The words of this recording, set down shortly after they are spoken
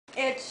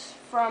It's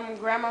from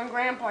Grandma and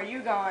Grandpa, you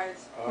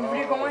guys. Are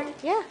you going?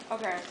 Yeah.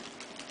 Okay.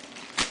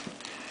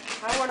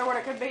 I wonder what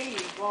it could be.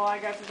 Well, I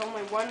guess there's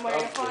only one way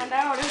to find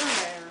out,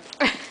 isn't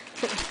there?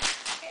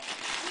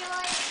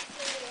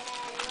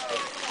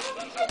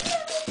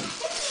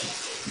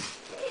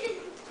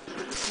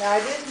 Now, I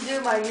didn't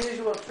do my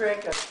usual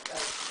trick of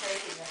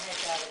taking the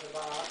heck out of the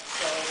box,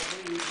 so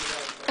we usually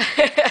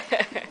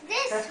like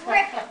This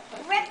rip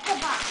the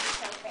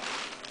box open.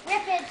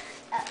 Rip it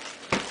up.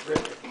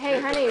 Hey,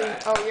 honey.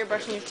 Oh, you're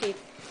brushing your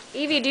teeth.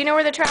 Evie, do you know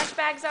where the trash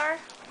bags are?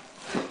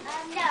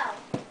 No.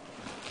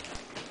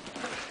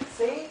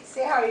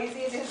 See how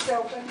easy it is to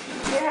open?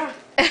 Yeah.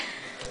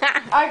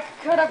 I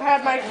could have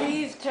had my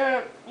keys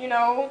to,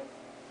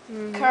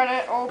 cut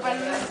it open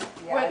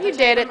with You the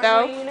did tape it,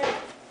 though. machine,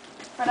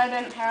 but I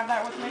didn't have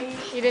that with me.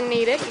 You didn't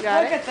need it. You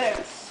got Look it. at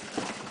this.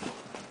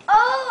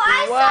 Oh,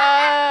 I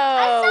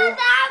Whoa. saw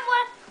that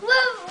one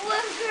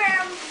with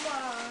Grandma.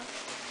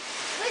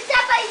 What's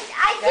up?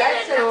 I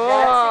That's did it.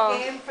 that's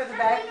a game for the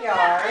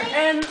backyard.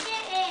 And is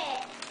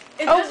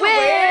A this a wig?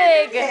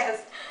 wig.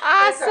 Yes,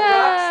 it's a rock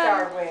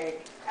star Awesome. wig.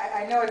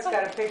 I know it's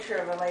got a picture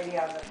of a lady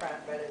on the front,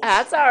 but it's...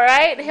 That's all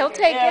right. He'll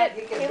take Yeah, it.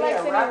 You can He be likes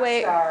a any rock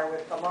wig. star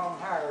with the long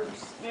hairs.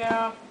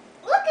 Yeah.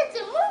 Look, it's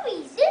a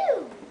movie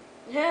zoo.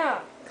 Yeah.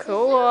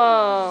 Cool.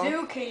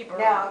 Zookeeper.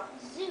 Now,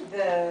 Zoo.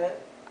 the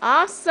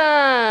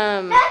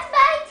Awesome. That's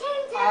my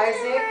Tim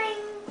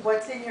Isaac,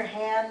 what's in your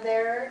hand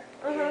there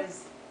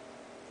is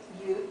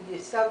you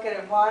soak it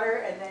in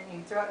water and then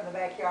you throw it in the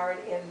backyard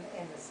in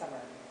the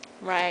summer.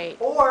 Right.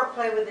 Or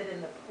play with it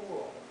in the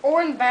pool.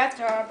 Or in the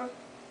bathtub.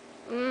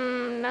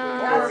 No.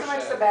 Not so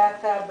much the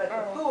bathtub, but the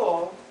Oh.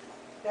 pool.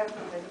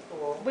 Definitely the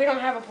pool. We don't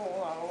have a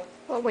pool,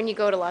 Well, when you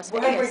go to Las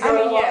When we Vegas. go I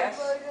mean, to yes.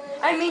 Las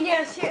Vegas. I mean,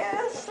 yes.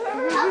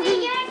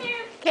 Okay, your turn.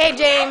 Okay,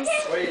 James.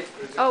 Wait,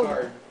 there's a Oh.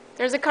 card.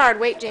 There's a card.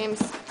 Wait,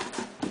 James.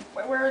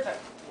 Wait, where is it?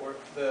 Or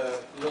the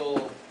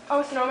little.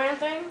 Oh, snowman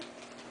thing?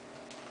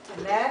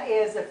 And that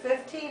is a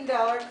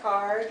 $15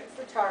 card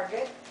for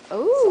Target.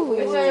 Ooh.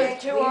 It will says take-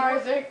 to we will-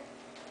 Isaac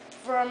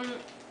from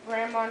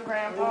Grandma and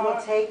We will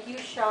Grandpa. take you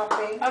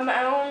shopping.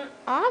 Amount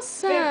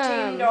Awesome.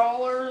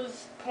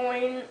 $15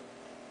 point,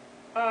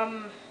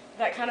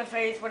 that kind of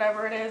face,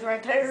 whatever it is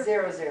right there.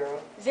 00.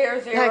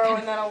 00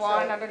 and then a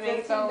line So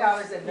underneath those.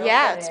 $15 and no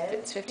Yeah, minutes.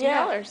 it's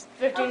 $15.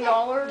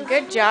 $15.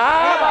 Good job.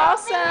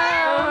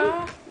 Yeah.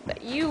 Awesome.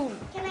 You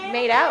Can I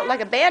made out like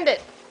a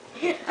bandit.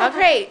 Oh,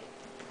 great.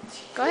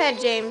 Go ahead,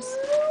 James.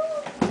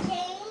 James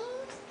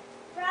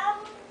from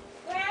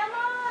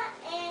Grandma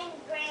and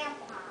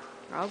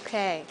Grandpa.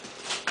 Okay.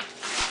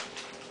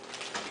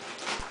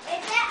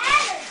 It's the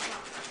other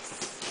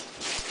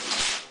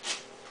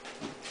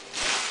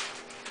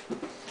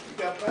You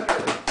got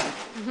better.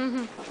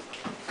 one.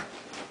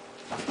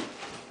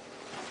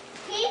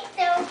 He's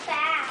so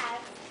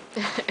fast.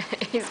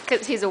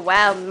 Because he's a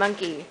wild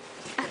monkey.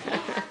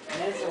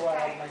 It is a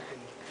wild monkey.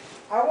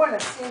 I want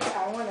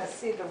to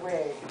see the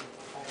wig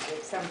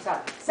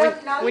sometime.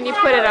 When you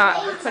put it on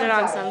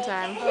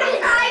sometime.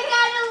 I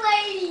got a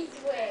lady's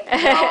wig.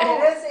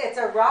 It's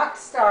a rock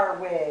star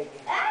wig.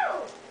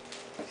 Oh.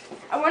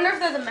 I wonder if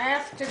there's a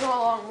mask to go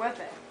along with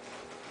it.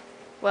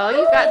 Well,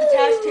 you got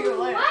Attached to your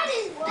leg. What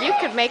is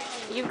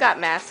what? you've got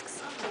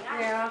masks.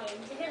 Yeah.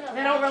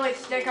 They don't really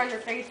stick on your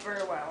face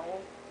very well.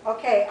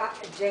 Okay,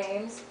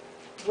 James,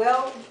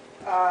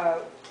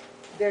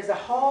 there's a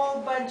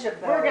whole bunch of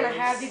those. We're going to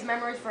have these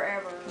memories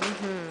forever.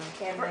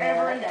 in forever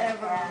there, and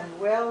ever. And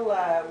we'll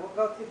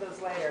go through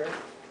those later.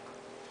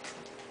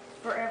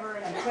 Forever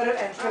and And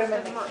ever. put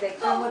them in the, they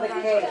come with a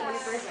case.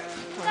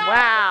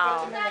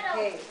 Wow. Put them in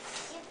a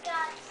case. You've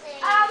got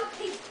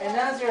to And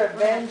those are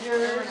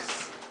Avengers.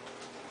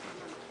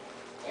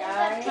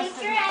 There's a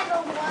picture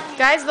of a woman.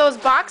 Guys, those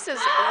boxes.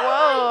 Oh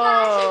Whoa. my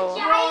gosh, a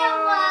giant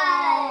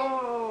one.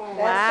 Oh.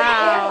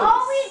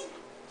 Wow.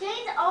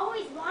 James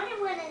always wanted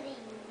one of these,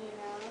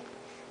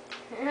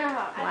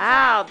 Yeah.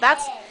 Wow.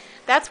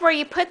 That's where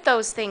you put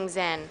those things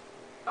in.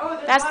 Oh,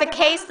 there's That's the lots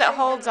of case other that things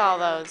holds in all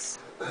there. those.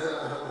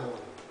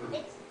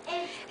 It's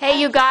Hey,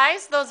 you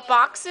guys, those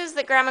boxes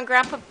that Grandma and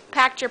Grandpa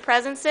packed your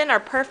presents in are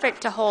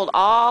perfect to hold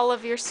all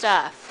of your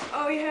stuff.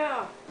 Oh,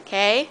 yeah.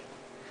 Okay?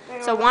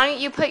 So why don't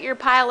you put your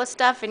pile of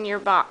stuff in your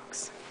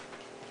box?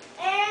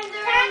 And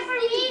time for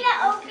me to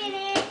open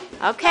it.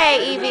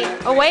 Okay, Evie.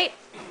 Oh, wait.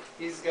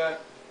 He's got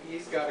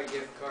a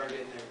gift card in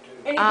there too.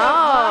 And you got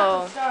Oh.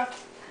 lots of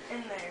stuff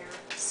in there.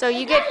 So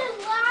you get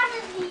There's a lot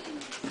of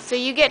these. so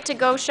you get to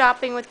go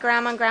shopping with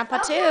Grandma and Grandpa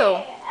too.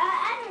 Okay,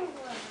 I don't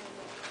want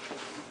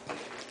it.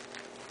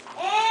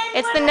 And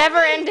It's what the are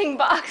never-ending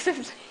box of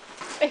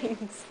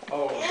things.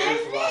 Oh,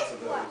 there's lots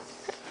of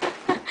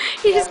those.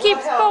 He just Yeah, we'll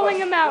keeps help pulling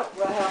him. them out.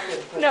 We'll help you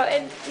put No,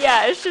 them in.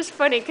 yeah, it's just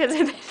funny because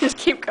they just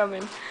keep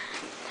coming.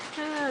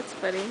 Ah, that's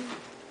funny.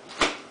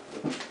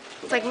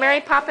 It's like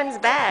Mary Poppins'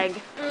 bag.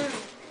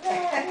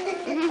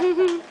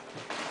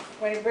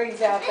 When he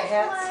brings out the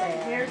hat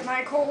stand. Here's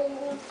my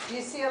coal. Do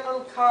you see a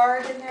little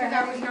card in there? Because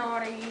I was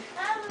naughty.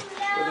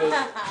 Oh With no.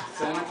 a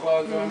Santa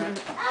Claus on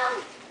it.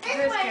 Oh, this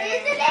this Just one,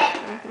 kidding. isn't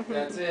it?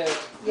 That's it.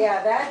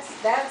 Yeah,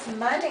 that's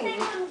money,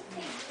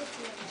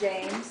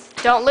 James.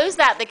 Don't lose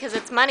that because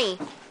it's money.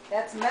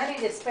 That's money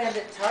to spend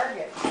at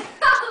Target.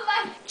 Oh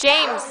my.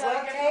 James,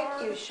 We'll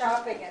take you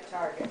shopping at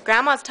Target.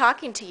 Grandma's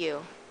talking to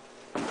you.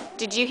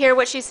 Did you hear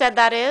what she said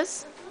that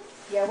is?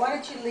 Yeah, why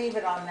don't you leave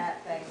it on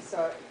that thing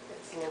so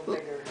it's a little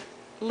bigger.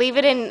 Leave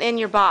it in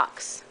your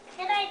box.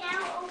 Can I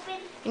now open?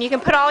 And you can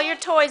put all your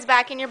toys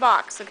back in your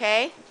box,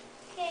 okay?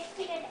 Okay,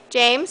 put it.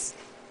 James,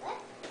 What?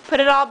 put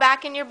it all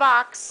back in your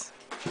box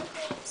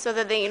Okay. so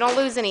that you don't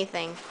lose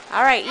anything.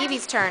 All right,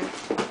 Evie's turn.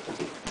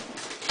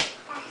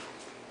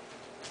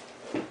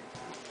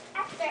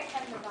 I'll start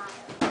from the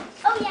bottom.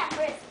 Oh yeah,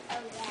 first.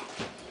 Oh yeah.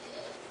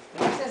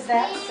 What does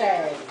that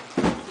say?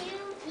 To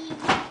Evie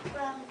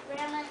from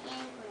Grandma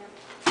and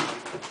Grandpa.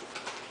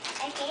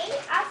 Okay,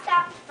 I'll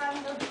start from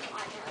the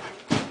bottom.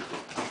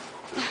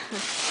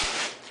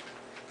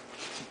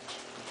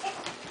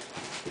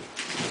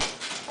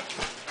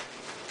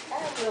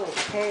 That little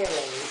Kaylee is,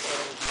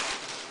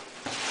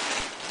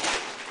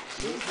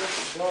 she's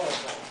just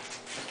adorable.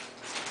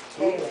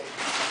 Kaylee.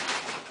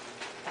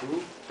 Who?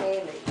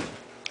 Kaylee.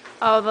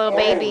 Oh, the little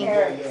baby.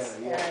 Eric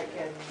Yeah. Eric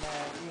and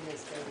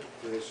Gina's baby.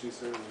 Yeah, she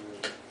certainly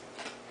is.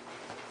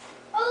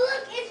 Oh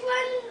look, it's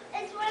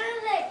one of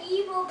the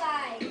evil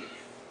guys.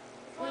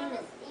 It's one of the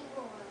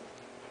evil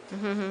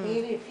ones.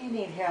 Evie, if you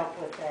need help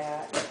with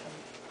that.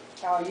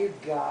 Oh, you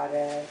got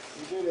it.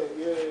 You did it,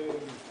 yay.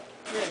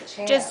 You're a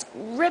champ. Just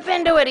rip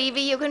into it,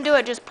 Evie. You can do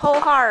it. Just pull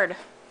hard.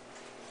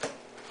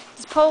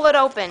 Just pull it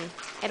open.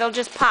 It'll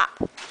just pop.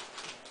 She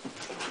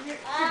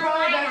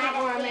probably doesn't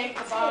want to make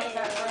the box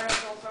that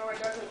vertical so it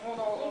doesn't hold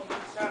all of the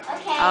stuff.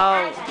 Okay, I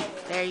got Oh,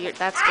 it. there you.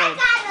 That's I good.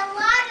 got a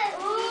lot of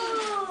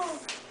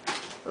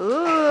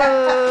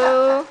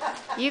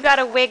Ooh, you got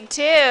a wig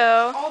too.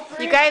 All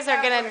three You guys of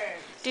are gonna them.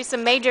 do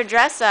some major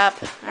dress up,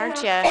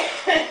 aren't you? And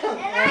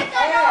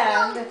I got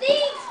all those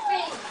things.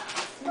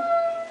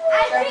 I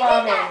Show figured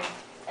mommy. that.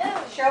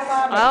 Show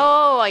mommy.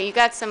 Oh, you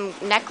got some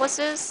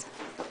necklaces.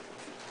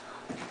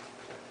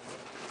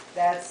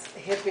 That's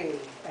hippie,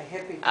 a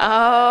hippie.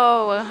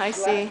 Oh, I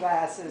see.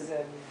 Glasses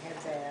and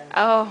headband,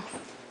 Oh,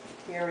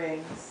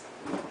 earrings.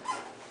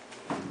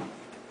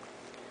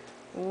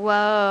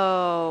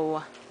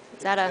 whoa.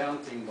 Is that a?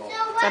 Bouncing ball. So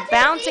It's what a do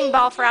bouncing these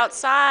ball for do?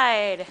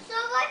 outside. So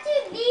what do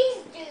these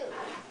do?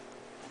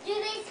 Do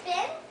they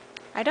spin?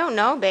 I don't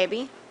know,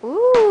 baby.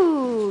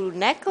 Ooh,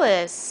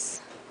 necklace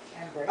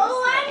And bracelet.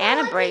 Oh, I know and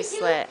a what they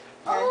bracelet. do.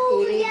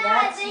 Oh, Edie, yeah,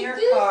 that's they your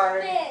do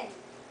card. spin.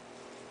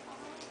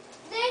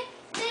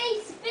 They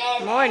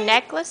spin. More and,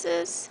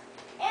 necklaces.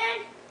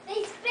 And they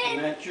And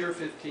spin. that's your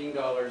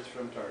 $15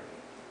 from Target.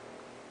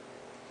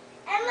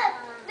 And look,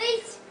 they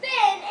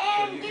spin.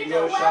 And So you you can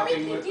know go what we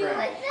shopping can with do with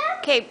Grandma. them?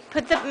 Okay,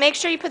 make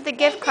sure you put the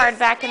gift card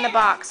back in the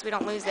box. We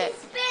don't lose They it.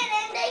 spin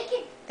and they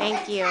can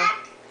Thank you.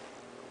 attack,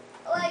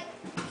 like,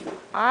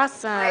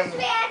 Awesome. first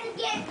we have to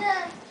get the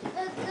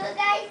good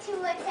guy to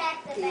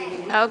attack the bad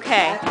Edie, guy.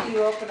 Okay. After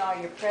you open all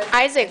your presents.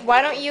 Isaac,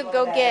 why don't you blow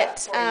go that get up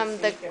for you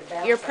so you can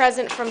bounce your it.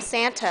 present from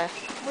Santa?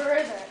 Where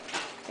is it?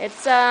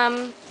 It's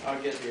I'll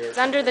get here. it's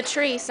under the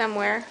tree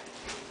somewhere.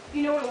 Do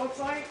you know what it looks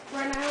like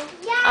right now?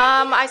 Yeah.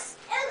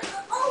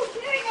 Oh,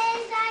 here it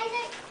is,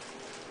 Isaac.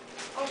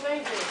 Oh,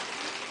 thank you.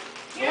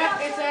 Yep,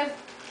 it says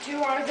to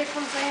Isaac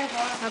from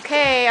Santa.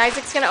 Okay,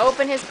 Isaac's gonna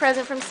open his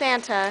present from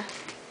Santa.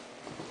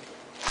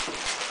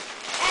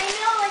 I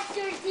know it's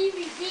your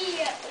DVD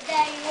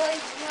that you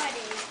always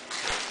wanted.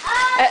 Uh,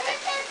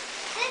 This.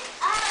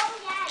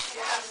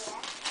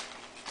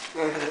 Oh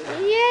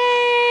yeah.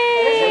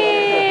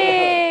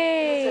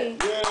 Yay!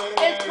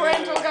 It's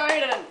parental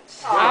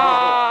guidance. Let's watch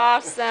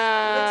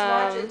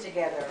Awesome! it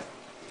together.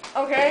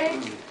 Okay?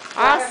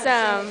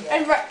 Awesome!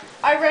 And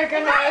I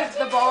recognized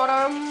the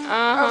bottom of them,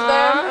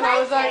 Uh and I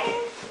was like,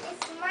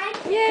 It's my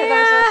turn. because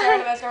I'm so scared Yeah.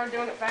 that I started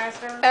doing it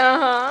faster. Uh It's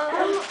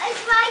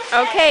my huh.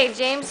 turn. Okay,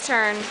 James'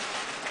 turn.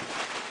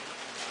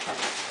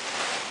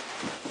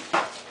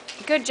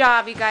 Good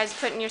job, you guys,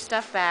 putting your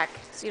stuff back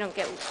so you don't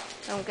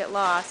get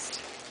lost.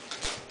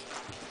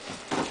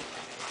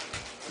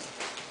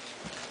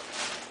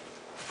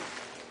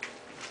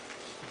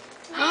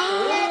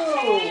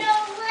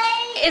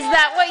 Is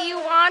that what you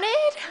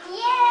wanted?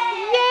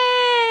 Yeah.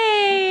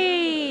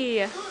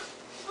 Yay!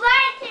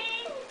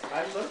 Martin.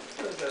 I looked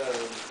for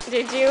those.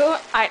 Did you?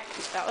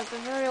 That was the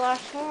very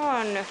last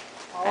one. At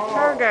Oh.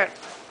 Target.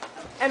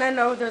 And I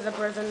know there's a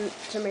present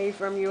to me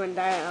from you and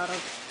Dad.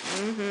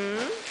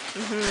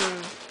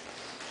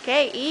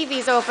 Okay,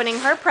 Evie's opening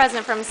her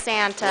present from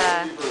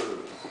Santa.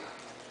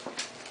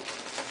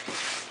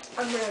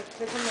 I'm going to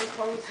pick them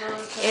closer.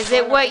 so Is I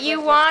it don't what have to you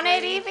flip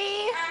wanted, the tree.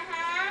 Evie? Uh-huh.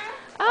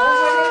 Oh.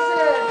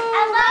 I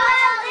love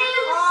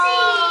Oh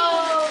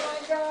my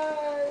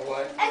God.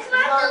 What? the little seed. It's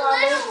one of the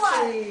little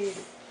ones.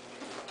 Seed.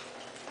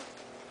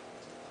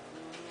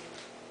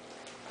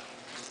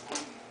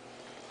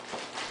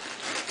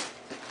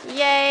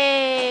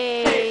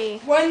 Yay!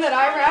 One that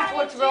I wrapped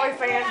looks really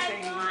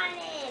fancy.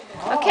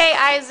 Oh. Okay,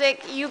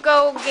 Isaac, you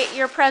go get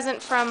your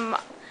present from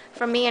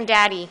me and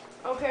Daddy.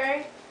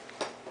 Okay?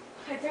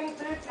 I think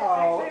that's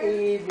Oh,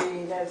 actually.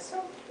 Evie, that's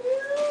so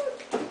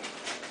cute.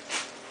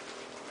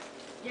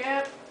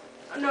 Yep.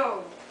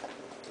 No.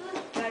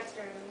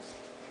 Dexter's.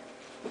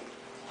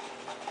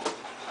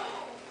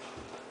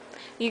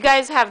 You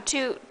guys have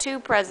two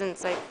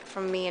presents like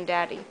from me and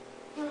Daddy.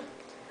 I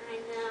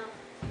know.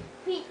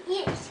 We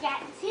each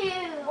got two.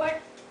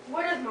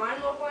 What does mine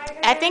look like?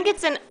 I think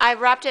it's I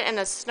wrapped it in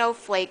a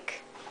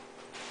snowflake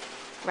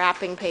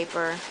wrapping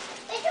paper.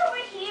 It's over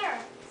here.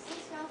 See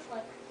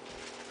snowflake.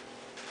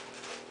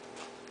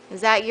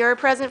 Is that your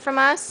present from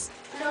us?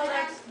 No,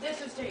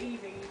 this is to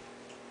Evie.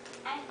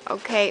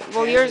 Okay,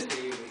 well And yours. the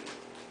TV.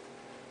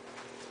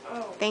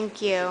 Oh.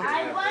 Thank you.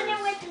 I wonder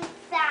what's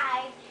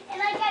inside.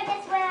 And I got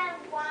this what I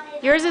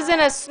wanted. Yours is in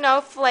a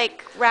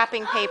snowflake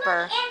wrapping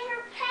paper. Oh, look, and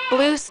her pen.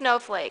 Blue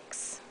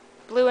snowflakes.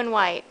 Blue and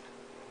white.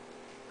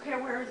 Okay,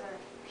 where is it?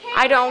 Pen.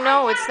 I don't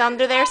know. It's got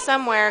under there her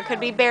somewhere. It pen could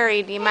be too.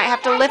 buried. You might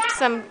have to I lift got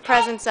some her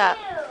presents pen up.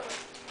 too.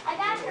 I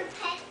got her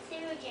pen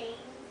too, James.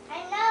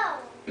 I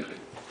know.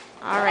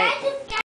 All right. I just